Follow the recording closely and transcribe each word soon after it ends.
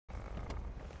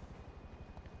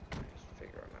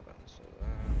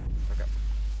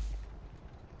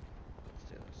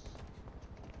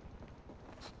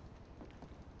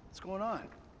going on?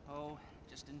 Oh,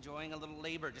 just enjoying a little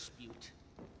labor dispute.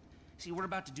 See, we're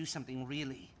about to do something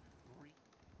really...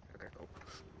 Okay, go.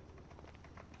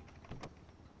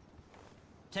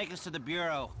 Take us to the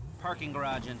Bureau. Parking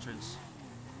garage entrance.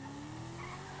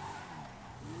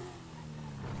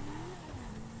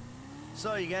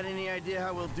 So, you got any idea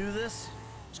how we'll do this?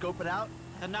 Scope it out?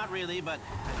 Not really, but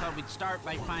I thought we'd start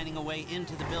by finding a way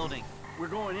into the building. We're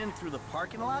going in through the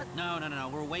parking lot? No.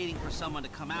 We're waiting for someone to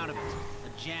come out of it. A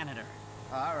janitor.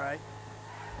 All right.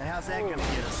 And how's that gonna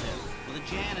get us in? Well, the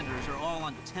janitors are all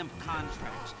on temp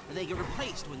contracts. They get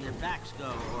replaced when their backs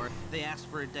go, or they ask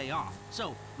for a day off.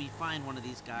 So, we find one of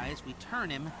these guys, we turn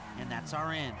him, and that's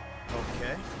our in.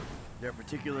 Okay. There a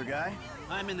particular guy?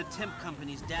 I'm in the temp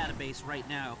company's database right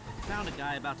now. Found a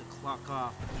guy about to clock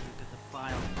off. Look at the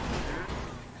file.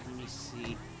 Let me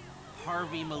see.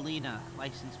 Harvey Molina,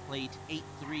 license plate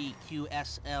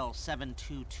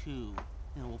 83QSL722.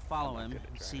 And we'll follow him and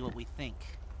see what we think.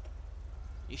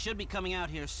 He should be coming out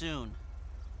here soon.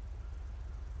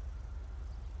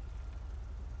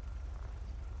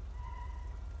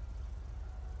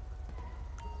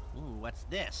 Ooh, what's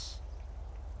this?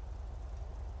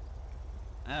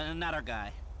 Not our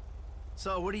guy.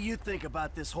 So, what do you think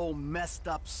about this whole messed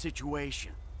up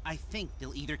situation? I think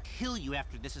they'll either kill you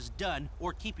after this is done,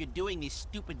 or keep you doing these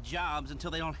stupid jobs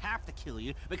until they don't have to kill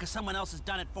you, because someone else has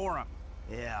done it for them.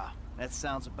 Yeah, that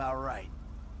sounds about right.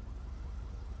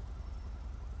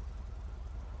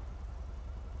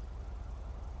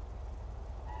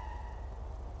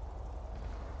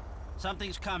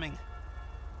 Something's coming.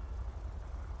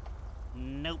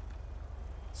 Nope.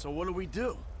 So what do we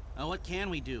do? Oh, what can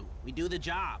we do? We do the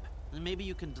job. And maybe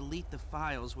you can delete the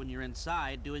files when you're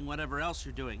inside doing whatever else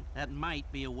you're doing. That might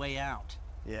be a way out.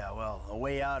 Yeah, well, a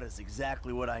way out is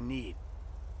exactly what I need.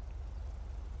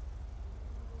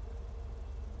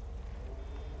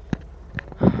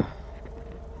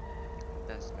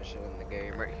 Best mission in the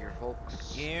game right here,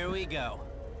 folks. Here we go.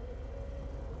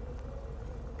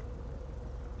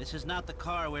 This is not the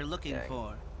car we're looking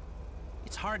for.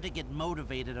 It's hard to get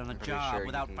motivated on a job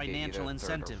without financial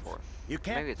incentive. You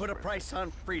can't put a price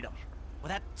on freedom. Well,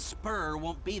 that spur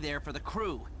won't be there for the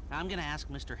crew. I'm gonna ask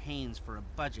Mr. Haynes for a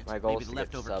budget. My goal Maybe is the to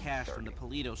get leftover sub cash 30. from the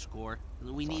Polito score.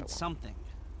 We need something.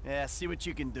 Yeah, see what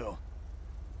you can do.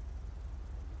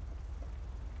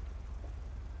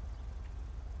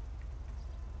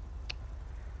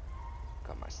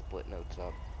 Got my split notes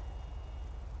up.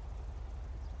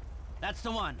 That's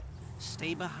the one.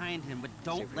 Stay behind him, but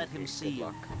don't let him see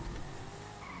you.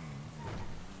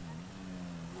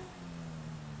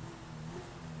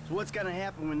 So what's gonna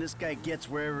happen when this guy gets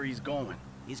wherever he's going?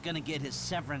 He's gonna get his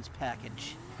severance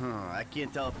package. I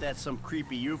can't tell if that's some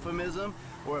creepy euphemism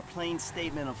or a plain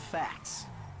statement of facts.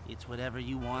 It's whatever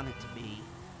you want it to be.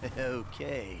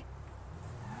 Okay.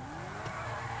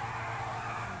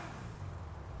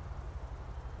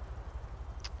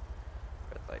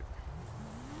 Red light.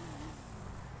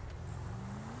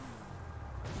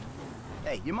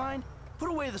 Hey, you mind? Put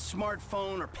away the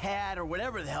smartphone or pad or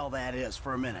whatever the hell that is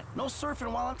for a minute. No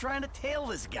surfing while I'm trying to tail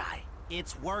this guy.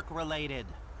 It's work-related.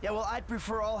 Yeah, well, I'd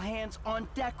prefer all hands on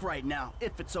deck right now,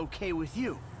 if it's okay with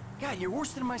you. God, you're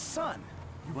worse than my son.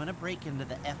 You want to break into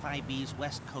the FIB's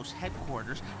West Coast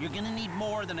headquarters, you're gonna need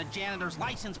more than a janitor's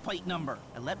license plate number.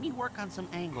 And let me work on some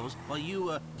angles while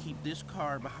you, keep this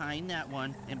car behind that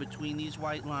one and between these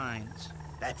white lines.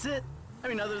 That's it. I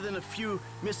mean, other than a few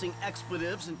missing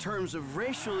expletives in terms of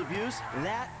racial abuse,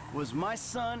 that was my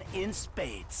son in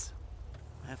spades.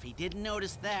 If he didn't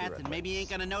notice that, then maybe he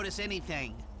ain't gonna notice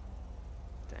anything.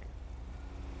 Dang.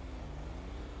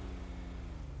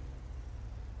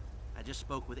 I just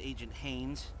spoke with Agent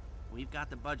Haynes. We've got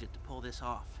the budget to pull this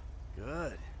off.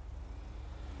 Good.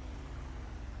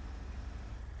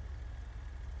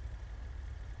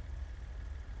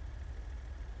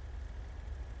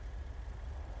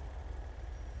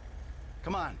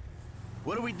 Come on.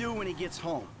 What do we do when he gets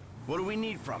home? What do we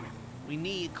need from him? We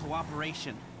need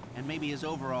cooperation, and maybe his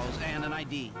overalls and an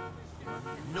ID.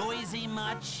 Noisy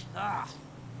much? Ah.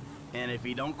 And if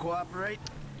he don't cooperate?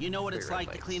 You know what it's Red like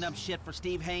to lights. clean up shit for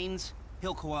Steve Haynes?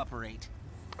 He'll cooperate.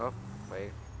 Oh,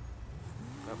 wait.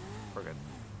 Oh, we're good.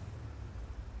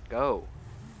 Go.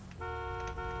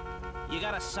 You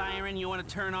got a siren you want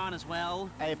to turn on as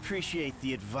well? I appreciate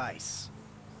the advice.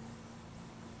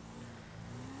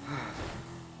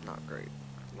 Not great.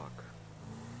 Good luck.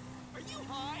 Are you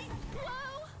high?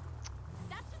 Hello?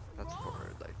 That's 4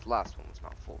 red lights. Last one was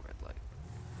not 4 red light.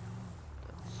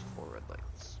 That's 4 red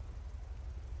lights.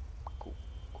 Cool.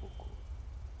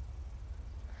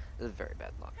 This is very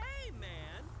bad luck. Hey,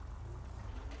 man.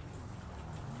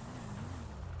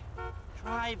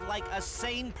 Drive like a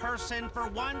sane person for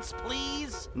once,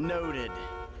 please. Noted.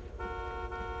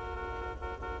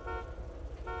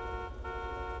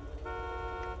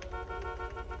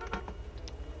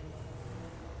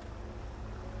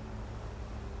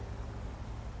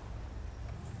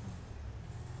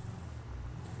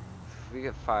 If we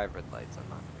get 5 red lights, I'm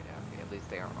not gonna be happy. At least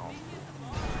they aren't all.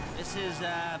 This is,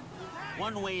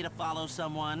 one way to follow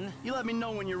someone. You let me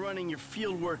know when you're running your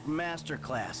fieldwork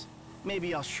masterclass.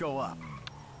 Maybe I'll show up.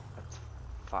 That's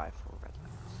 5 full red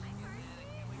lights.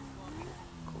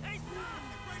 Cool. Hey,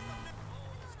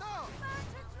 stop!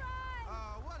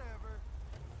 Whatever.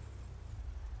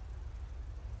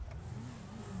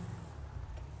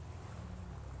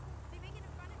 They make it in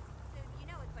front of so you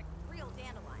know it's like real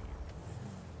dandelion.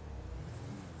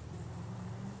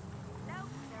 Nope,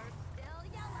 they're still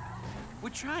yellow. We're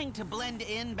trying to blend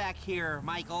in back here,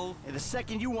 Michael. Hey, the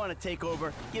second you want to take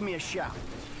over, give me a shout.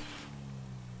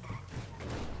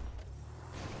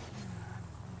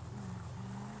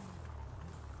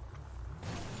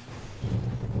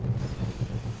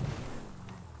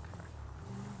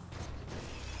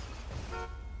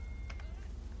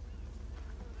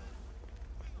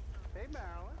 Hey,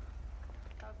 Marilyn.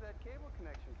 How's that cable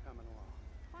connection coming along?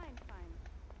 Fine, fine.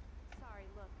 Sorry,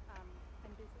 look, I'm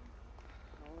busy.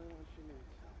 Only when she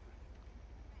needs something.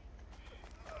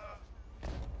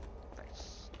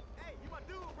 Nice. Hey, you my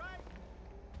dude, right?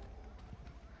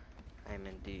 I'm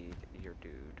indeed your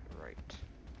dude, right?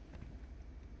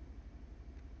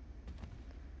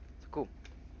 So cool.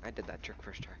 I did that trick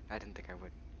first try. I didn't think I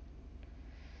would.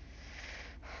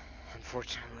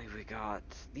 Unfortunately, we got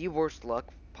the worst luck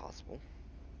possible.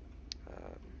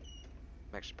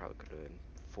 Actually, probably could have been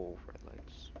full red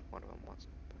lights. One of them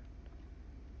wasn't. But...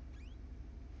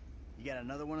 You got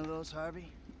another one of those, Harvey?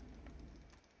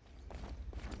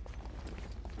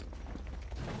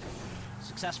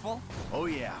 Successful? Oh,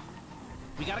 yeah.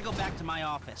 We gotta go back to my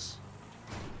office.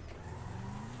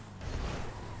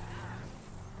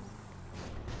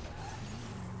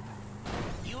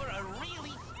 You're a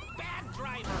really bad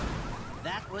driver.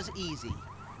 That was easy.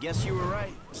 Guess you were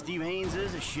right. Steve Haynes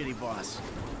is a shitty boss.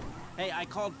 Hey, I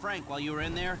called Frank while you were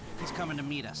in there. He's coming to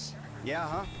meet us. Yeah,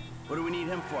 huh? What do we need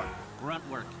him for? Grunt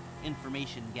work,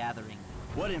 information gathering.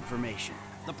 What information?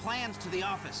 The plans to the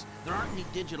office. There aren't any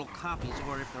digital copies,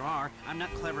 or if there are, I'm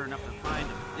not clever enough to find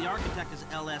them. The architect is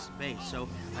LS based, so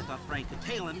I thought Frank could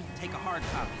take a hard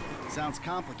copy. Sounds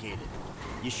complicated.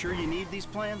 You sure you need these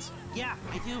plans? Yeah,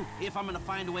 I do. If I'm gonna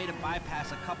find a way to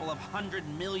bypass a couple of $100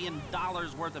 million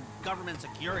worth of government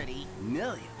security.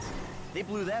 Millions? They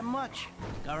blew that much?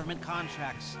 Government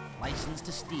contracts, license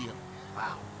to steal.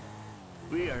 Wow.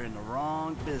 We are in the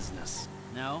wrong business.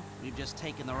 No, we've just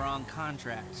taken the wrong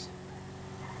contracts.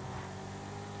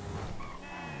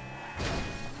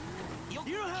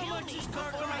 You know how much this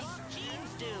car costs?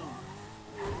 Jeans do.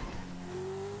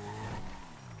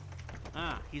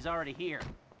 Ah, he's already here.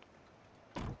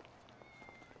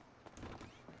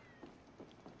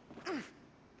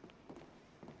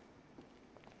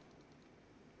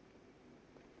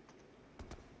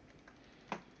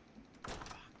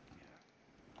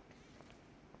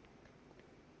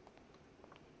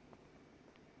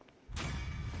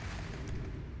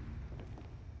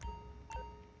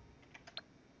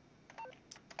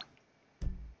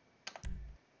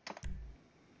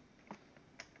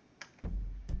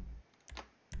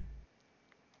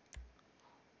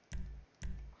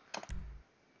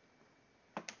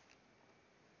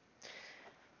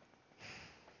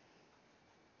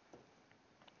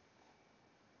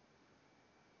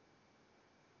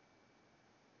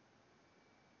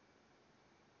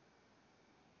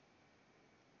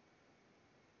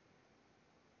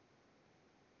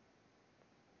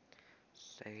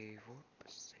 Save warp,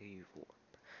 save warp.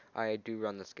 I do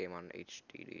run this game on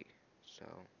HDD, so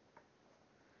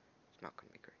it's not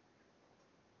gonna be great.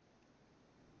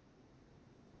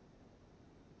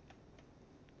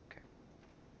 Okay.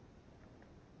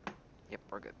 Yep,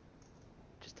 we're good.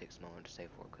 Just takes a moment to save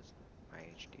warp because my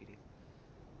HDD.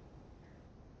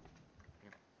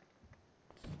 Yep.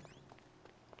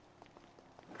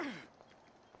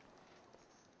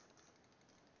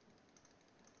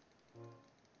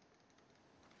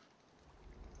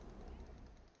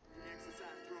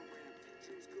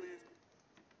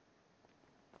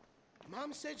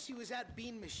 Mom said she was at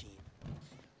Bean Machine.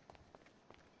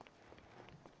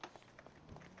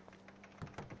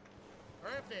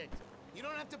 Perfect. You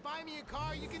don't have to buy me a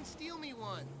car, you can steal me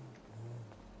one.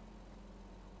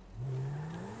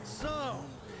 So,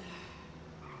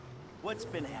 what's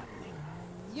been happening?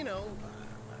 You know,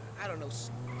 I don't know,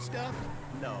 stuff.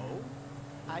 No,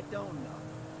 I don't know.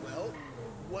 Well,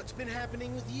 what's been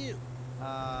happening with you?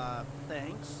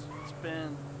 Thanks.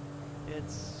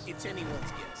 It's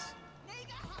anyone's guess.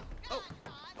 Oh,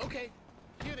 okay.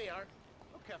 Here they are.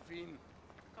 Oh, Caffeine.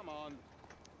 Come on.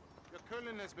 Your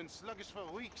curling has been sluggish for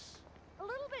weeks. A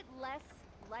little bit less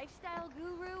lifestyle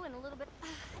guru and a little bit...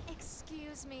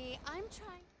 Excuse me, I'm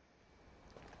trying.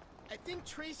 I think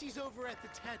Tracy's over at the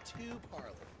tattoo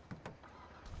parlor.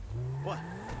 What?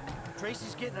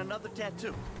 Tracy's getting another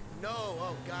tattoo. No,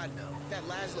 oh God, no. That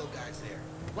Laszlo guy's there.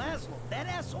 Laszlo, that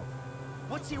asshole.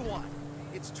 What's he want?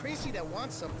 It's Tracy that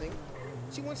wants something.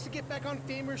 She wants to get back on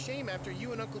Fame or Shame after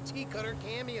you and Uncle T cut her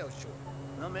cameo short.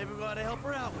 Well, maybe we ought to help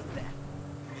her out with that.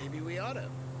 Maybe we oughta.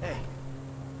 Hey,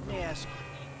 let me ask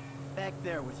you. Back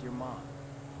there with your mom.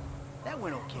 That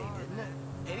went okay, didn't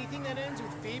it? Anything that ends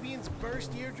with Fabian's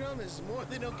burst eardrum is more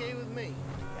than okay with me.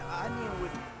 Yeah, I mean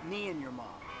with me and your mom.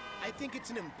 I think it's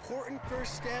an important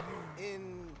first step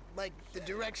in, like, the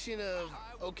direction of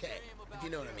okay, if you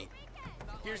know what I mean.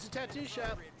 Here's the tattoo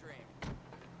shop.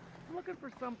 I'm looking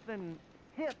for something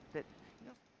hip that, you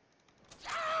know...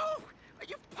 Ow! Are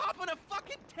you popping a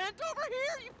fucking tent over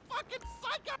here, you fucking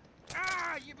psycho?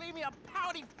 Ah! You made me a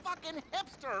pouty fucking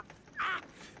hipster! Ah!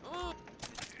 Ugh.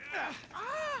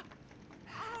 Ah!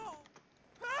 Ow!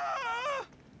 Ah!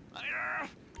 Ah!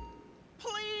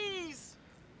 Please!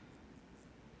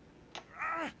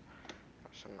 Ah!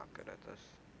 Gosh, I'm not good at this.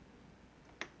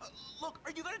 Look,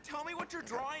 are you gonna tell me what you're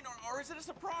drawing, or is it a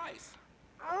surprise?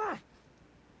 Ah!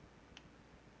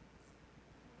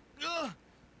 Ugh!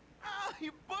 Ah,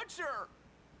 you butcher!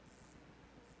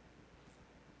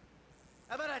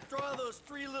 How about I draw those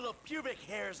 3 little pubic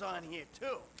hairs on here,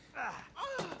 too?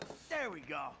 There we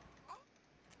go.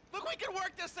 Look, we can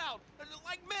work this out!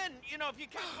 Like men, you know, if you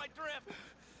catch my drift.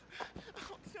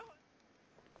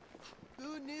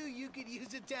 Who knew you could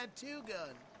use a tattoo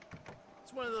gun?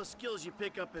 It's one of those skills you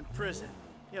pick up in prison.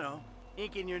 You know,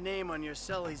 inking your name on your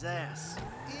cellie's ass.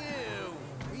 Ew!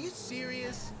 Are you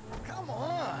serious? Come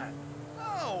on!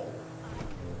 No!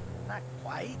 Not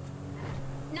quite.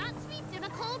 Not to be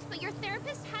difficult, but your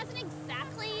therapist hasn't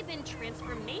exactly been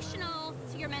transformational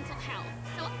to your mental health.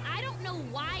 So I don't know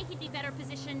why he'd be better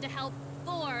positioned to help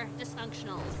 4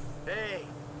 dysfunctionals. Hey,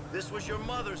 this was your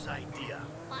mother's idea.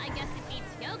 Well, I guess it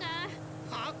beats yoga.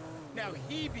 Pop? Now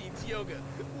he beats yoga.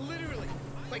 Literally.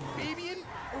 Like Fabian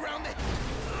around the...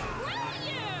 Will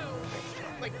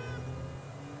you? Like...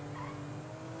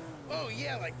 Oh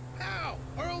yeah, like pow!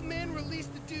 Our old man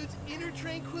released the dude's inner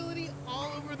tranquility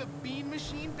all over the Bean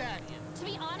Machine patio. To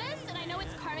be honest, and I know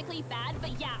it's karmically bad,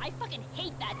 but yeah, I fucking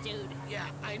hate that dude. Yeah,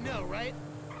 I know, right?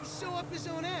 He's so up his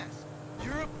own ass.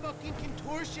 You're a fucking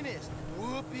contortionist.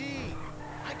 Whoopee.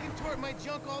 I contort my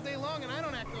junk all day long and I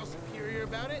don't act all superior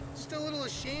about it. Just a little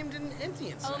ashamed and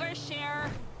empty inside. Overshare.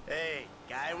 Hey,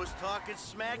 guy was talking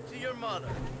smack to your mother.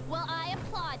 Well, I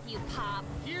applaud you, Pop.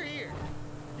 Here, here.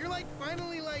 You're like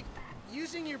finally like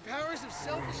using your powers of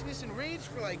selfishness and rage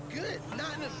for like good.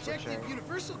 Not an objective,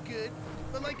 universal good,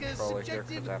 but like a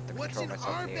subjective, what's in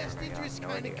our best interest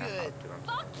kind of good.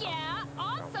 Fuck yeah!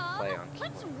 Awesome!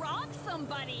 Let's rob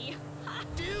somebody!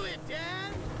 Do it,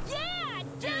 Dad! Yeah!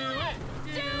 Do it!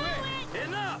 Do it!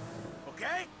 Enough!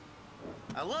 Okay?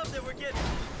 I love that we're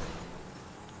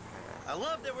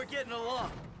getting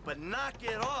along, but knock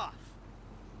it off.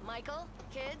 Michael,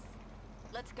 kids,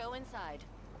 let's go inside.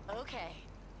 Okay.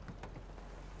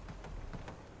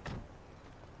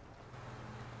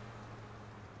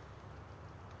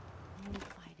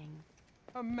 Fighting.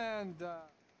 Amanda.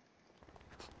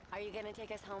 Are you gonna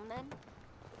take us home then?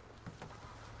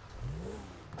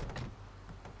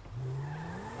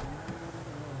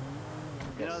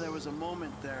 You know, there was a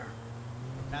moment there.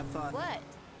 I thought... What?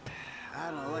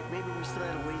 I don't know, like maybe we still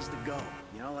had a ways to go.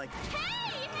 You know, like...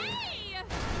 Hey! Hey!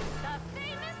 The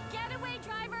famous getaway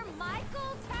driver,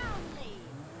 Michael Townley.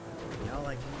 You know,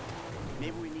 like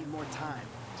maybe we need more time.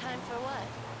 Time for what?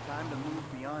 Time to move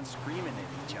beyond screaming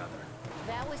at each other.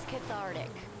 That was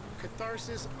cathartic.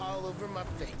 Catharsis all over my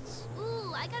face.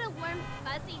 Ooh, I got a warm,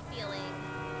 fuzzy feeling.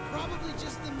 Probably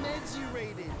just the meds you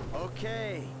rated.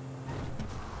 Okay.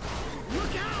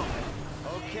 Look out!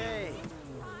 Okay.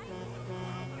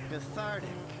 Cathartic.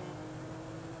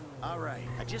 All right.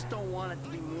 I just don't want it to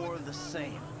be more of the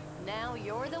same. Now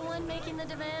you're the one making the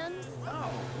demands?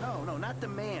 No, not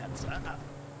demands.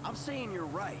 I'm saying you're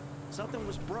right. Something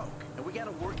was broke, and we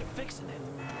gotta work at fixing it.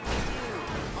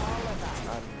 All of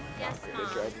us. Yes, Mom.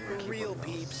 For real,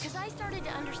 peeps. Because I started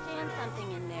to understand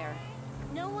something in there.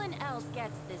 No one else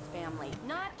gets this family.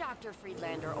 Not Dr.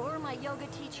 Friedlander, or my yoga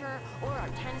teacher, or our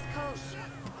tennis coach,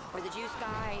 or the juice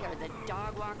guy, or the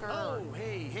dog walker. Oh,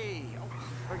 hey.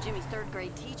 Or Jimmy's third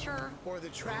grade teacher. Or the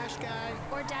trash guy.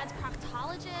 Or Dad's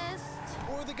proctologist.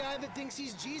 Or the guy that thinks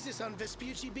he's Jesus on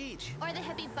Vespucci Beach. Or the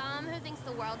hippie bum who thinks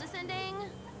the world is ending.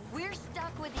 We're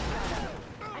stuck with each other.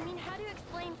 I mean, how do you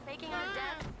explain faking our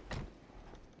death?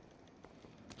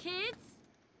 Kids?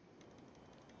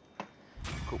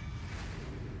 Cool.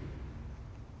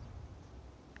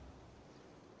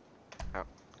 Oh,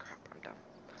 crap, I'm done.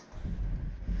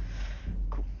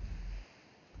 Cool.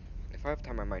 If I have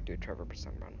time, I might do a Trevor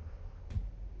percent run.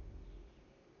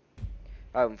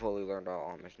 I haven't fully learned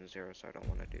all Mission Zero, so I don't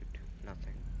want to do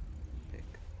nothing big.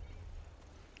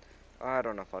 I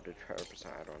don't know if I'll do Trevor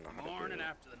percent. I don't know how to do Morning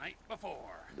after the night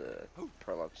before. the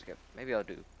prologue skip. Maybe I'll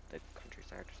do the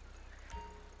countryside.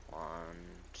 1,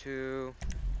 2.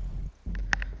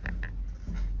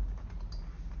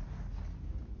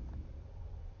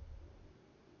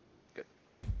 Good.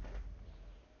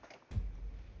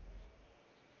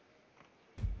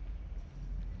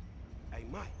 Hey,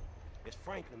 Mike. It's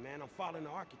Franklin, man. I'm following the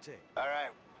architect. All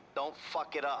right, don't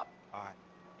fuck it up. All right.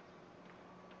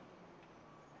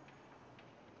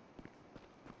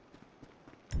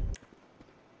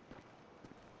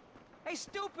 Hey,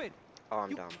 stupid! Oh, I'm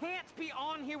you dumb. can't be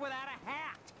on here without a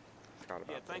hat. Forgot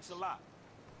about Thanks this. a lot.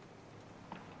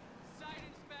 Site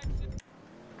inspection.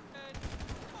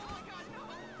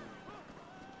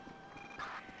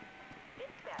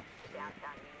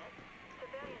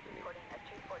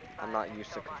 I'm not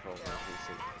used to controlling the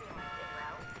PC.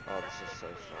 Oh, this is so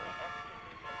slow.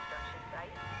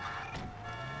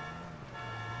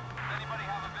 Anybody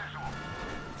have a visual?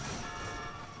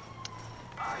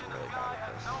 I'm really bad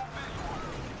at this.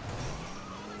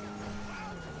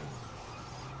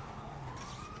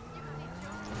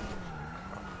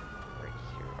 Right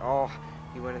here. Oh,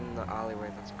 he went in the alleyway.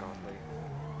 That's godly.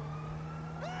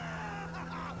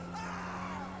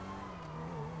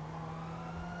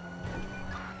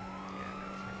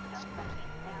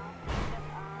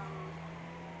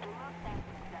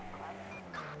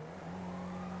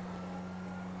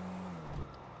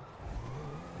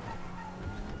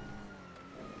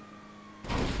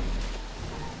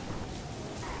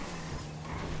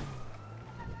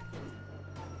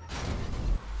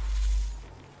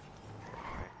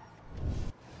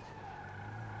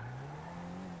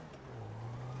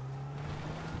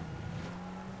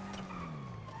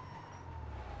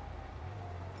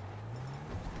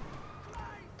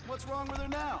 What's wrong with her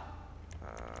now?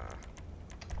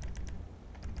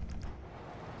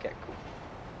 Okay, cool.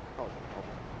 Oh, no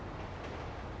problem.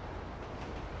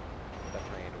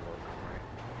 Definitely need to work on right.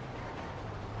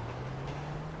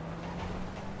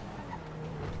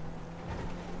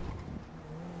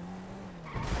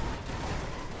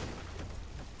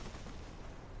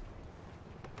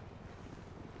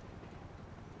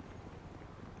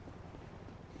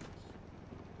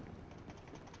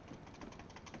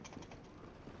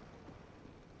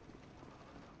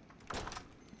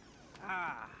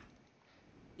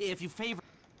 If you favor...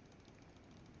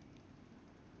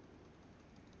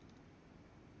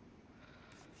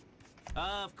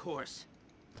 Of course.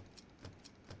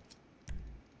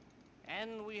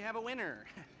 And we have a winner.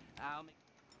 I'll make...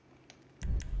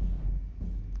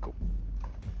 Cool.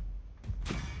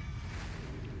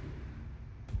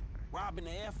 Robbing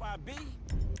the FIB?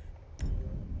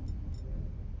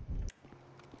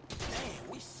 Damn,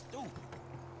 we stupid.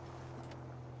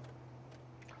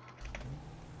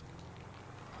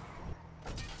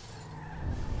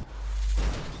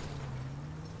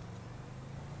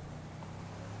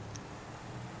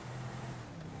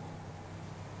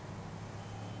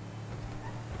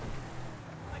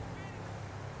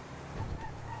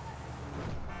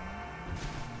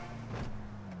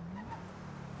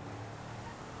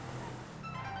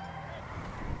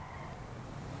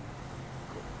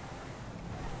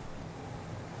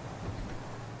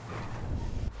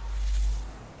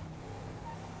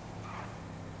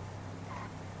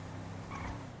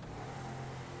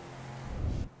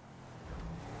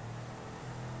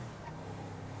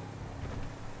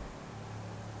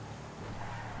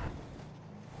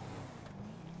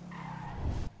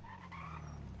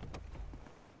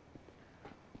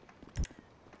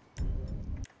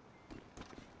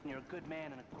 You're a good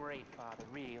man and a great father,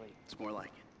 really. It's more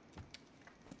like it.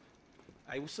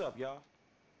 Hey, what's up, y'all?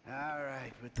 All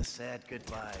right, with the sad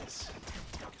goodbyes.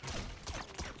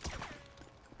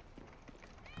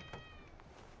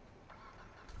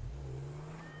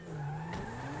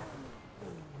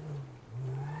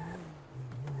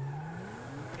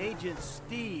 Agent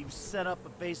Steve set up a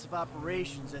base of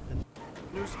operations at the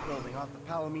Moose building off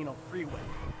the Palomino Freeway.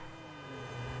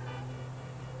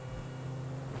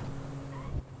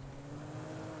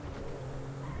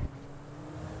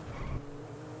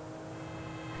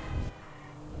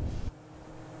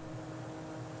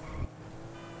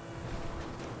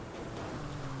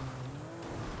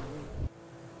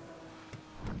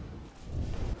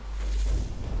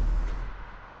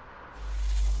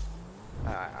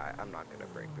 I'm not gonna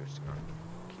break boosting on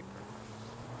Keeper.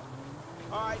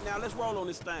 All right, now let's roll on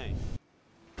this thing.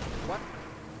 What?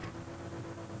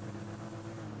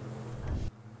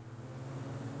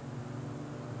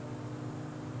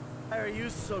 Why are you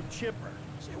so chipper?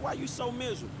 Shit, why you so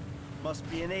miserable? Must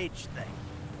be an age thing.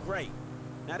 Great.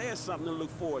 Now there's something to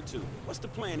look forward to. What's the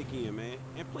plan again, man?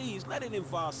 And please, let it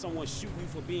involve someone shooting you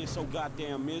for being so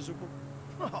goddamn miserable.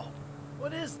 Oh,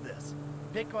 what is this?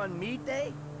 Pick on me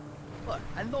day? Look,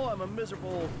 I know I'm a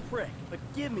miserable old prick, but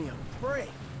give me a break.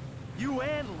 You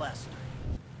and Lester.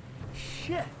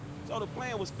 Shit. So the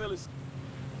plan was Phyllis.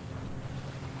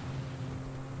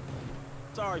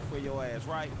 Sorry for your ass,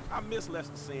 right? I miss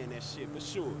Lester saying that shit, but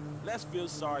sure. Let's feel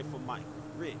sorry for Michael.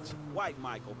 Rich, white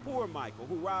Michael, poor Michael,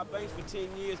 who robbed banks for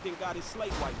 10 years, then got his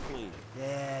slate wiped clean.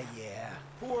 Yeah.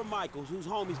 Poor Michaels, whose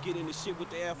homies get into shit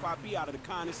with the FIB out of the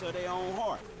kindness of their own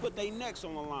heart. Put their necks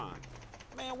on the line.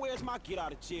 Man, where's my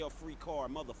get-out-of-jail-free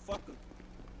card, motherfucker?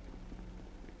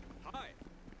 Hi.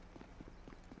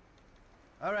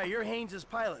 All right, you're Haynes'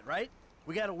 pilot, right?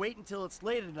 We gotta wait until it's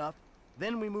late enough,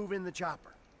 then we move in the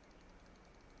chopper.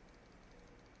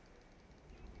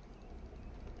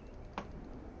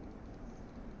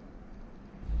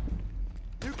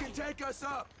 You can take us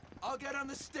up. I'll get on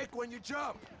the stick when you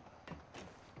jump.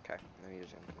 Okay, I'm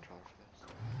using the controller for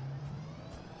this.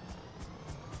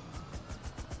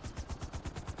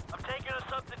 I'm taking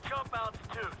us up to jump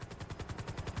altitude.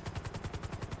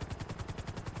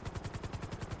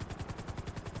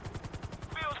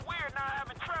 Feels weird not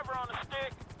having Trevor on the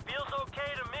stick. Feels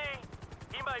okay to me.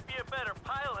 He might be a better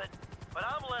pilot, but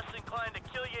I'm less inclined to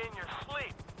kill you in your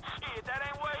sleep. Shit, that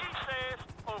ain't what he says.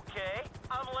 Okay,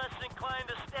 I'm less inclined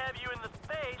to stab you in the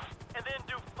face and then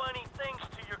do funny things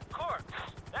to your corpse.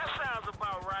 That sounds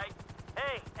about right.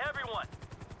 Hey, everyone,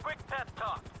 quick pep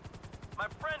talk. My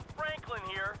friend Franklin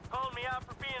here called me out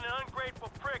for being an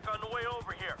ungrateful prick on the way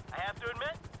over here. I have to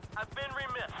admit, I've been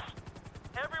remiss.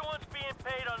 Everyone's being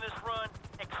paid on this run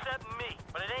except me.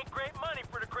 But it ain't great money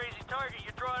for the crazy target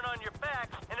you're drawing on your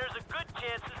backs, and there's a good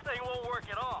chance this thing won't work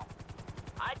at all.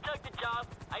 I took the job.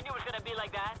 I knew it was gonna be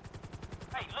like that.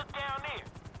 Hey, look down there.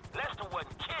 Lester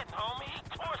wasn't kidding, homie. He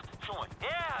torched the joint.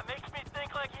 Yeah, makes me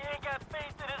think like he ain't got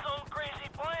faith in his own crazy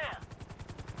plan.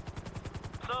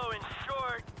 So, in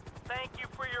short, thank you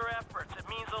for your efforts. It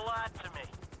means a lot to me.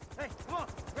 Hey, come on,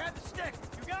 grab the stick.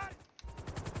 You got it?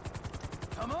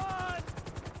 Come on!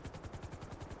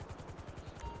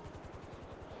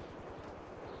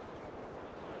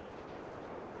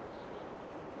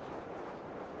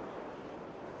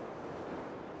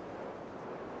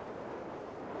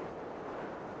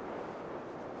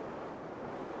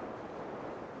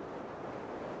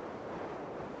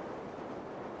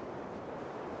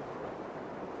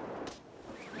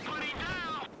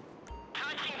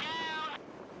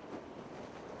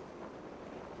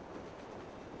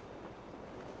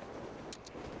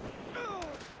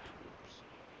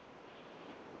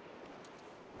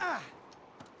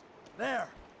 There.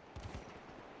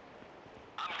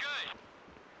 I'm good.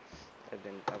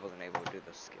 I wasn't able to do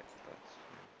the skip, but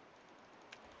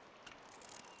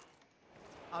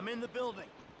I'm in the building.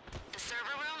 The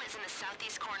server room is in the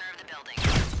southeast corner of the building.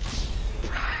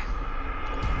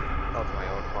 that was my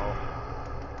own fault.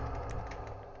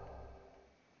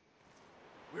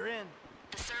 We're in.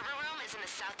 The server room is in the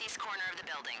southeast corner of the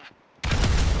building.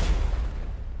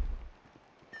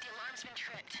 The alarm's been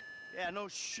tripped. Yeah, no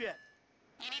shit.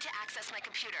 You need to access my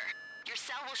computer. Your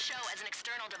cell will show as an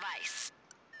external device.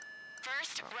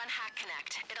 First, run Hack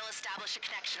Connect. It'll establish a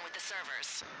connection with the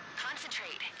servers.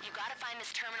 Concentrate. You gotta find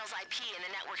this terminal's IP in the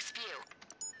network's view.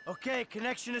 Okay,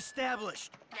 connection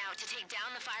established. Now, to take down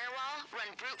the firewall,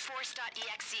 run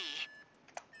bruteforce.exe.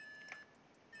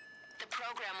 The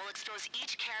program will expose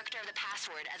each character of the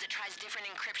password as it tries different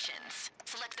encryptions.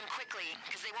 Select them quickly,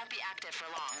 because they won't be active for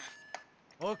long.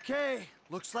 Okay,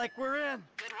 looks like we're in.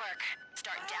 Good work.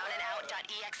 Start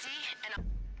downandout.exe, and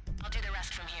I'll do the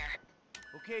rest from here.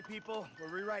 Okay, people,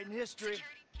 we're rewriting history.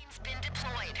 Security team's been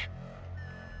deployed.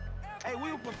 Hey,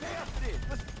 we were prepared for this.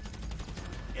 Let's...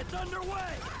 It's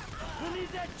underway! We need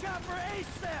that chopper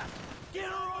ASAP! Get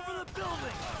her over the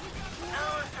building!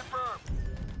 Now it's confirmed.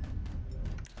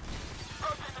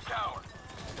 Approaching the tower.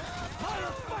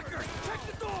 Motherfuckers! Check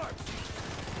the doors!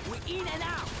 We're in and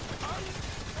out.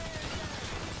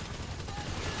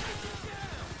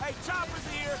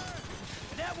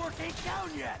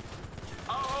 down yet.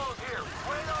 I'll hold here.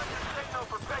 Wait on your signal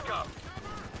for pickup.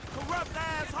 Corrupt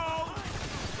assholes!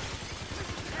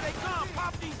 Here they come!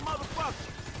 Pop these motherfuckers!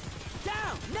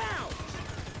 Down, now!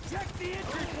 Check the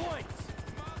entry points!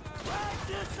 Ride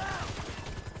this out!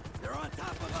 They're on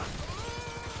top of us!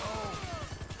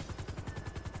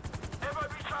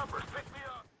 FIB choppers, pick me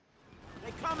up!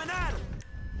 They coming at him!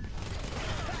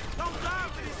 Don't die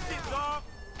for this shit, dog!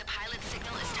 The pilot's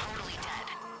signal is totally dead.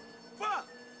 Fuck!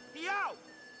 He out!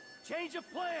 Change of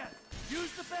plan!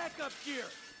 Use the backup gear!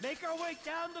 Make our way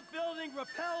down the building,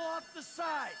 rappel off the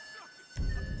side!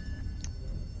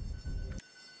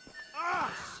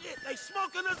 Ah, shit! They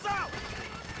smoking us out!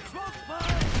 Smoke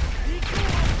mine! Be cool!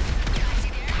 Guys,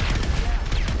 you there?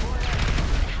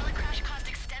 The helicrash caused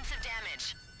extensive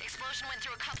damage. The explosion went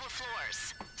through a couple of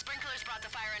floors. Sprinklers brought the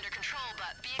fire under control,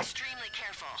 but be extremely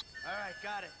careful. All right,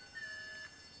 got it.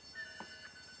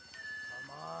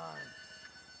 Come on.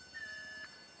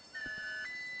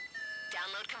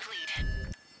 Download complete.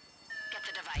 Get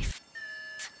the device.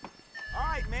 All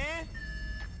right, man.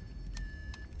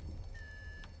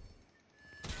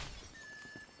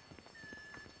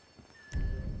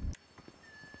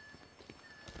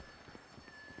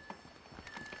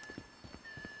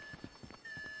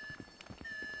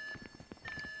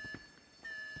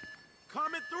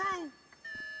 Coming through.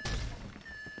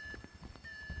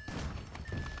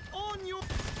 On your...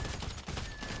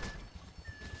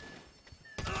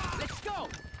 Let's go!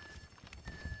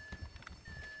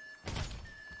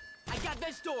 I got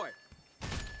this door!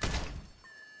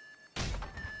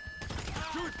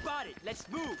 Dude spotted! Let's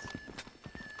move!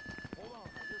 Hold on,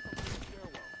 I hear something in the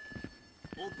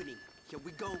stairwell. Opening. Here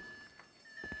we go.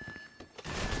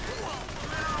 We're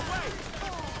on our way!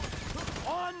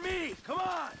 On me! Come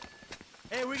on!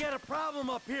 Hey, we got a problem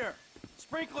up here.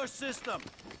 Sprinkler system.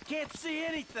 Can't see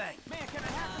anything. Man, can I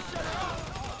have to shut it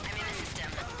off? I'm in the system.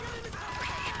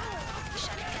 Okay.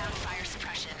 Shutting down fire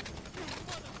suppression.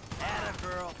 Atta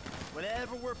girl.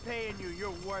 Whatever we're paying you,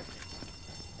 you're worth it.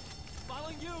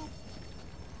 Following you.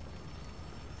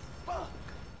 Fuck.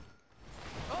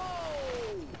 Oh!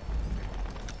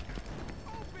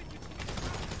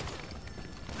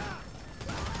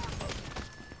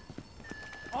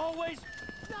 Always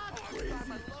not crazy.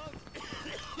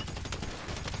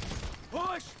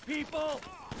 Push, people!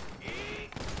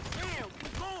 Damn,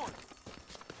 we're going!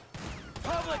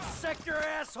 Public sector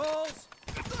assholes!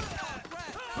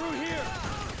 Through here!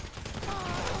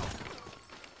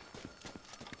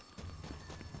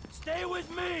 Stay with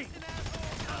me!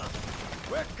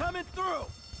 We're coming through!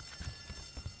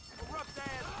 Corrupt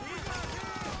ass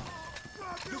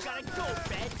bitch! You gotta go,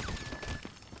 Ben!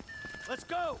 Let's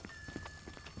go!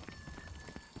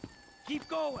 Keep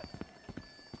going!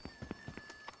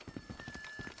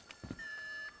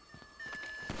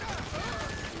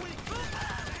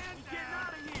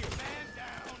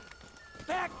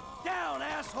 Back down,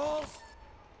 assholes!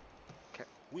 Okay.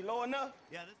 We low enough?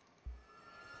 Yeah, this...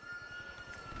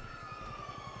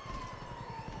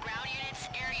 Ground units,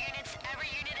 air units, every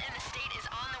unit in the state is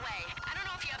on the way. I don't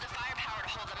know if you have the firepower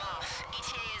to hold them off.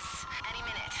 ETA is any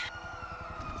minute.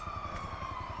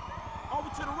 Over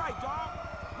to the right, dog.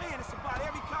 Man, it's about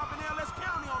every cop in LS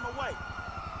County on the way.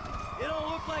 It don't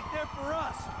look like they're for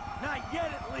us. Not yet,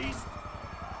 at least.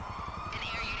 An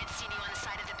air unit's seen you on the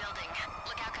side of the building.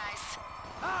 Look out, guys.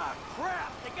 Ah, crap!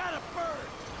 They got a bird!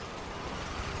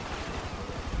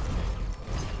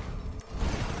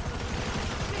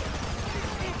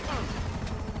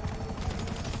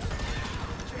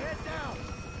 Put your head down!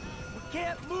 We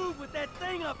can't move with that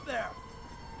thing up there!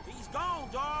 He's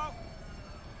gone, dog.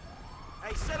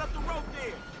 Hey, set up the rope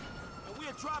there. And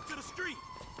we'll drop to the street.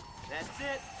 That's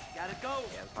it. Gotta go.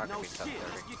 Yeah, it's not No gonna be shit, tough,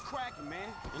 let's Derek. get cracking,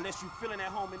 man. Unless you feeling at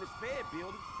home in this Fed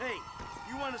building. Hey,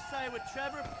 you want to side with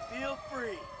Trevor? Feel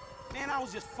free. Man, I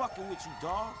was just fucking with you,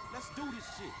 dog. Let's do this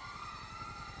shit.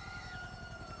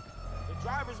 The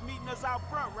driver's meeting us out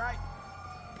front, right?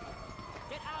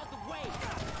 Get out of the way!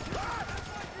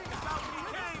 That's not what he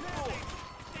came for.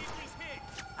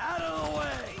 Out of the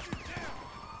way! You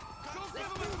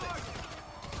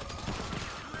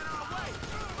in our way.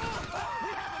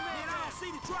 Man, I don't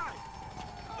see the driver.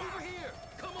 Over here!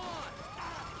 Come on!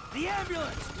 The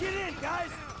ambulance! Get in,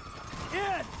 guys!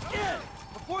 In!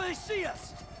 Before they see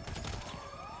us!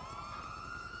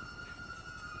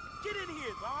 Get in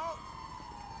here, dog.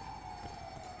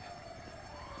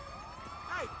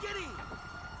 Hey, get in.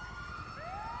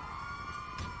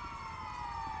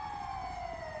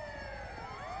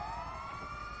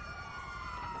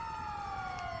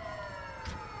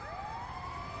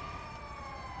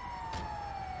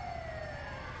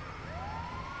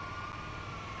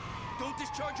 Don't Don't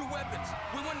discharge your weapons.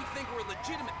 We want you to think we're a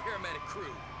legitimate paramedic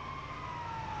crew.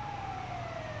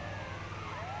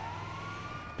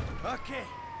 Okay,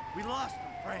 we lost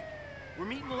him, Frank. We're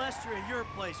meeting Lester at your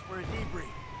place for a debrief.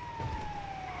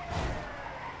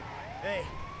 Hey,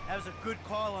 that was a good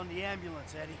call on the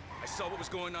ambulance, Eddie. I saw what was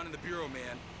going on in the Bureau,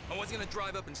 man. I wasn't gonna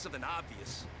drive up in something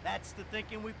obvious. That's the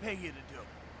thinking we pay you to do.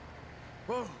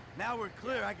 Whoa, now we're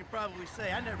clear, I can probably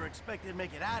say I never expected to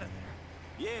make it out of there.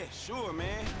 Yeah, sure,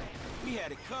 man. We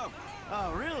had it covered.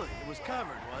 Oh, really? It was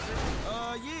covered, was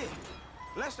it? Yeah.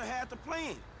 Lester had the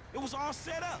plan. It was all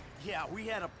set up. Yeah, we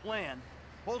had a plan.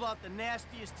 Hold off the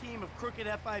nastiest team of crooked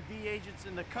FIB agents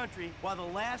in the country while the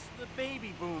last of the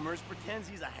baby boomers pretends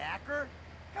he's a hacker?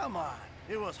 Come on,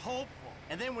 it was hopeful.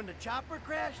 And then when the chopper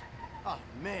crashed? Oh,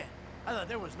 man, I thought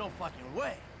there was no fucking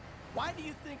way. Why do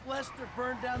you think Lester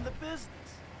burned down the business?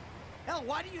 Hell,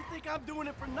 why do you think I'm doing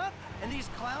it for nothing? And these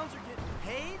clowns are getting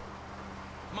paid?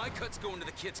 My cut's going to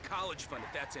the kids' college fund,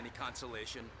 if that's any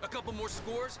consolation. A couple more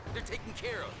scores, they're taken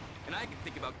care of. And I can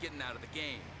think about getting out of the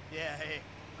game. Yeah, hey,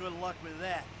 good luck with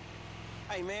that.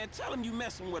 Hey, man, tell him you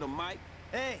messing with him, Mike.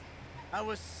 Hey, I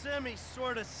was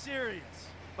sorta serious,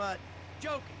 but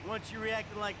joking once you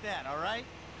reacted like that, all right?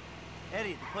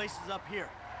 Eddie, the place is up here.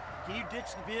 Can you ditch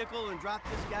the vehicle and drop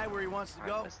this guy where he wants to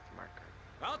go? I missed the marker.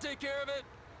 I'll take care of it.